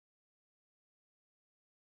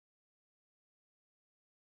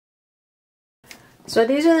So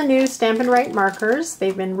these are the new Stampin' Right markers.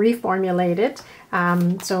 They've been reformulated.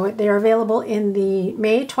 So they're available in the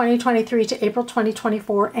May 2023 to April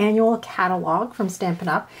 2024 annual catalog from Stampin'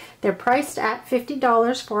 Up. They're priced at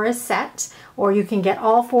 $50 for a set, or you can get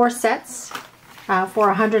all 4 sets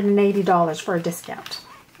for $180 for a discount.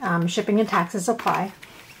 Shipping and taxes apply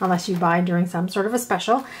unless you buy during some sort of a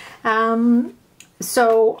special.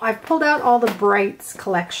 So I've pulled out all the Brights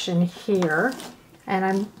collection here, and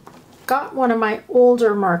I've got one of my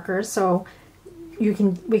older markers, so we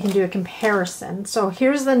can do a comparison. So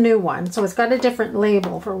here's the new one. So it's got a different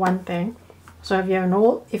label for one thing. So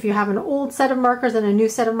if you have an old set of markers and a new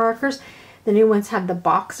set of markers, the new ones have the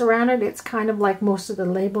box around it. It's kind of like most of the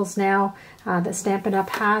labels now that Stampin' Up!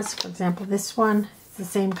 Has. For example, this one, it's the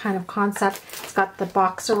same kind of concept. It's got the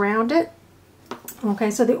box around it.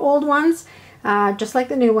 Okay, so the old ones, just like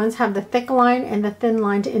the new ones, have the thick line and the thin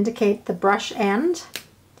line to indicate the brush end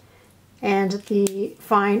and the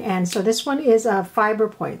fine end. So this one is a fiber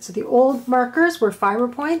point. So the old markers were fiber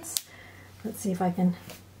points. Let's see if I can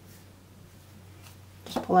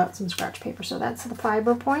just pull out some scratch paper. So that's the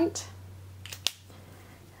fiber point.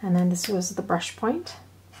 And then this was the brush point.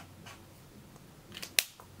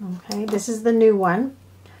 Okay, this is the new one.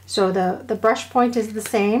 So the brush point is the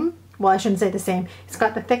same. Well, I shouldn't say the same. It's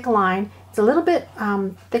got the thick line. It's a little bit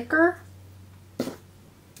thicker.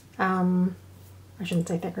 I shouldn't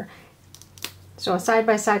say thicker. So a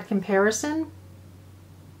side-by-side comparison.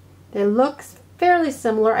 They look fairly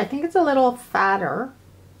similar. I think it's a little fatter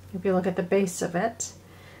if you look at the base of it.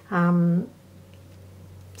 So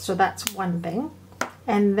that's one thing.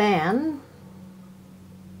 And then,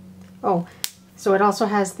 oh, so it also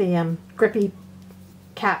has the grippy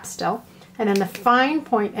cap still. And then the fine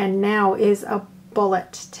point end now is a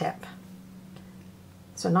bullet tip.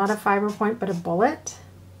 So not a fiber point, but a bullet.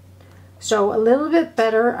 So a little bit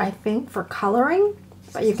better, I think, for coloring,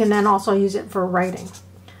 but you can then also use it for writing.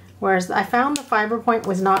 Whereas I found the fiber point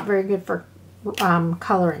was not very good for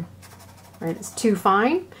coloring. Right, it's too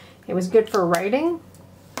fine. It was good for writing,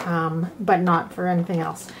 but not for anything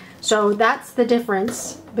else. So that's the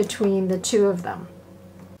difference between the two of them.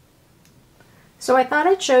 So I thought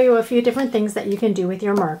I'd show you a few different things that you can do with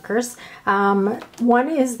your markers.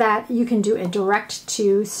 One is that you can do a direct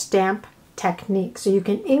to stamp technique. So you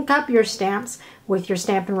can ink up your stamps with your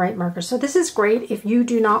Stampin' Right markers. So this is great if you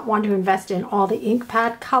do not want to invest in all the ink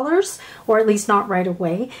pad colors, or at least not right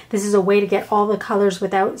away. This is a way to get all the colors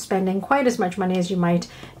without spending quite as much money as you might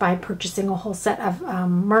by purchasing a whole set of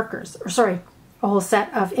markers, or sorry, a whole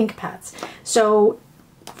set of ink pads. So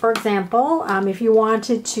for example, if you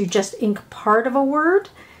wanted to just ink part of a word,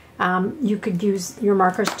 you could use your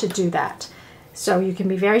markers to do that. So you can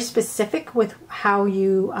be very specific with how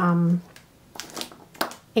you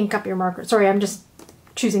ink up your marker. Sorry, I'm just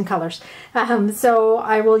choosing colors. So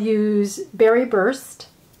I will use Berry Burst,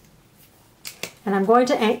 and I'm going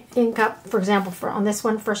to ink up, for example, on this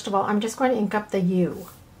one, first of all, I'm just going to ink up the U.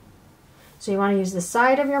 So you want to use the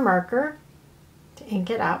side of your marker to ink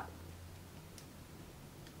it up.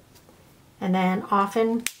 And then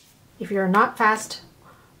often, if you're not fast,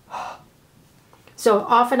 so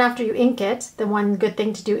often after you ink it, the one good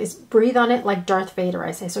thing to do is breathe on it like Darth Vader,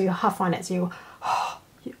 I say. So you huff on it. So you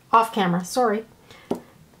off camera, sorry.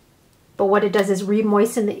 But what it does is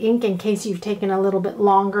re-moisten the ink in case you've taken a little bit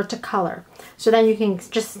longer to color. So then you can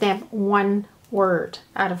just stamp one word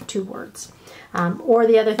out of 2 words. Or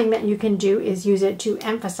the other thing that you can do is use it to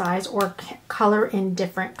emphasize or color in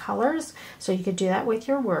different colors. So you could do that with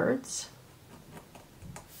your words.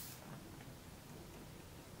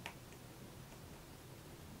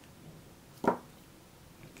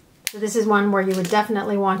 So this is one where you would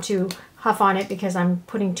definitely want to huff on it because I'm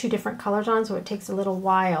putting 2 different colors on, so it takes a little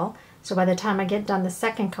while. So by the time I get done the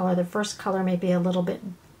second color, the first color may be a little bit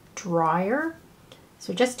drier.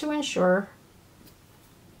 So just to ensure.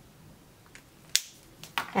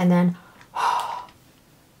 And then,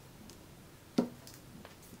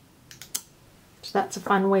 so that's a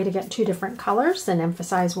fun way to get 2 different colors and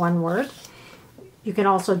emphasize one word. You can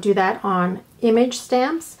also do that on image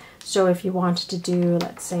stamps. So if you wanted to do,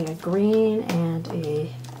 let's say, a green and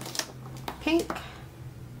a pink.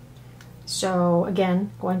 So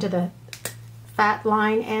again, going to the fat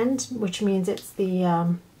line end, which means it's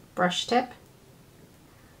the brush tip.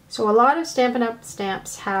 So a lot of Stampin' Up!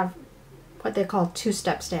 Stamps have what they call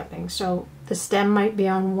 2-step stamping. So the stem might be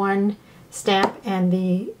on one stamp and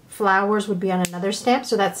the flowers would be on another stamp.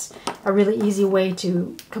 So that's a really easy way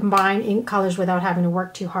to combine ink colors without having to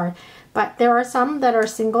work too hard. But there are some that are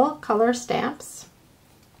single color stamps,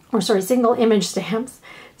 or sorry, single image stamps.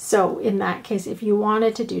 So in that case, if you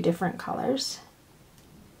wanted to do different colors,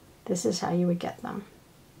 this is how you would get them.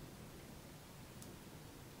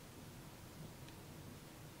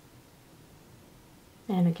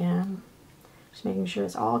 And again, just making sure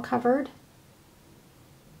it's all covered.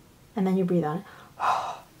 And then you breathe on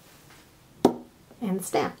it. And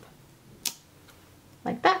stamp.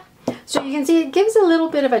 Like that. So you can see it gives a little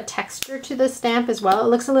bit of a texture to the stamp as well. It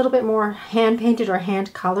looks a little bit more hand painted or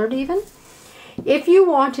hand colored even. If you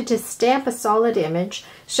wanted to stamp a solid image,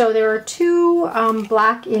 so there are two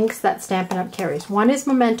black inks that Stampin' Up! Carries. One is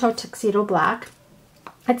Memento Tuxedo Black.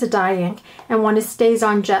 It's a dye ink. And one is Stays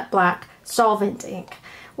On Jet Black solvent ink.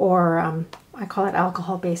 Or I call it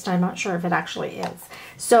alcohol based. I'm not sure if it actually is.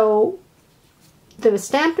 So the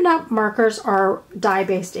Stampin' Up! Markers are dye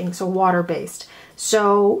based ink, so water based.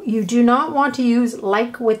 So you do not want to use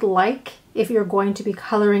like with like if you're going to be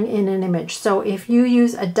coloring in an image. So if you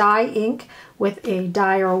use a dye ink with a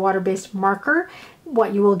dye or a water-based marker,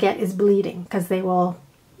 what you will get is bleeding because they will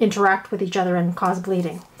interact with each other and cause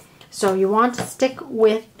bleeding. So you want to stick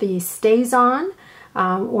with the Stays On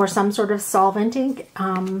or some sort of solvent ink.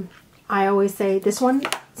 I always say this one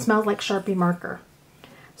smells like Sharpie marker.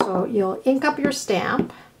 So you'll ink up your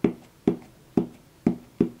stamp.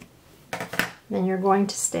 Then you're going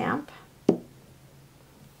to stamp.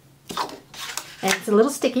 And it's a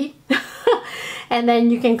little sticky. And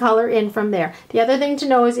then you can color in from there. The other thing to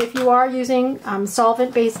know is if you are using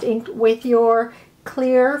solvent-based ink with your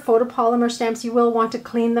clear photopolymer stamps, you will want to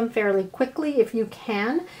clean them fairly quickly if you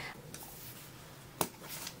can.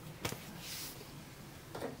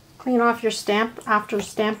 Clean off your stamp after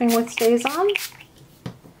stamping with Stays On.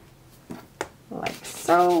 Like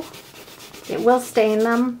so. It will stain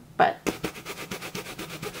them, but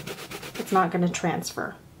it's not going to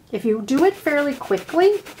transfer. If you do it fairly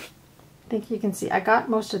quickly, I think you can see I got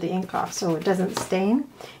most of the ink off so it doesn't stain.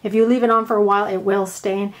 If you leave it on for a while, it will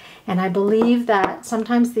stain. And I believe that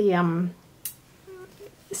sometimes the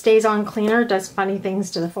Stays On cleaner does funny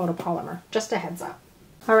things to the photopolymer. Just a heads up.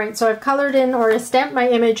 All right, so I've colored in or stamped my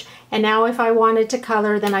image, and now if I wanted to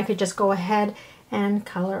color, then I could just go ahead and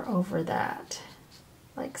color over that,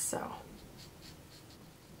 like so.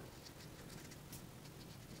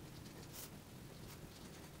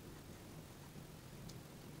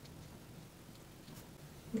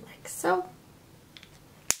 Like so,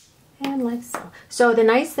 and like so. So the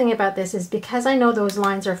nice thing about this is because I know those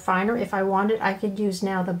lines are finer, if I wanted, I could use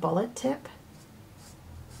now the bullet tip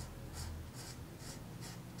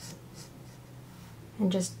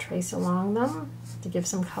and just trace along them to give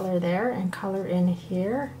some color there and color in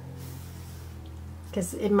here,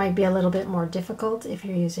 because it might be a little bit more difficult if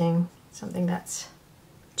you're using something that's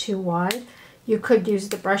too wide. You could use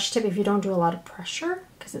the brush tip if you don't do a lot of pressure,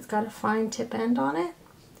 because it's got a fine tip end on it.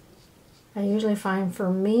 I usually find for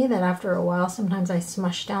me that after a while, sometimes I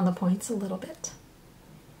smush down the points a little bit.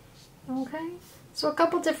 Okay, so a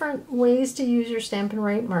couple different ways to use your Stampin'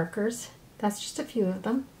 Right markers. That's just a few of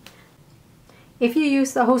them. If you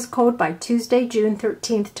use the host code by Tuesday, June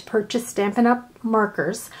 13th to purchase Stampin' Up!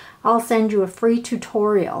 Markers, I'll send you a free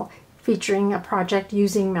tutorial featuring a project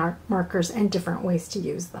using markers and different ways to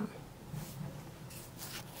use them.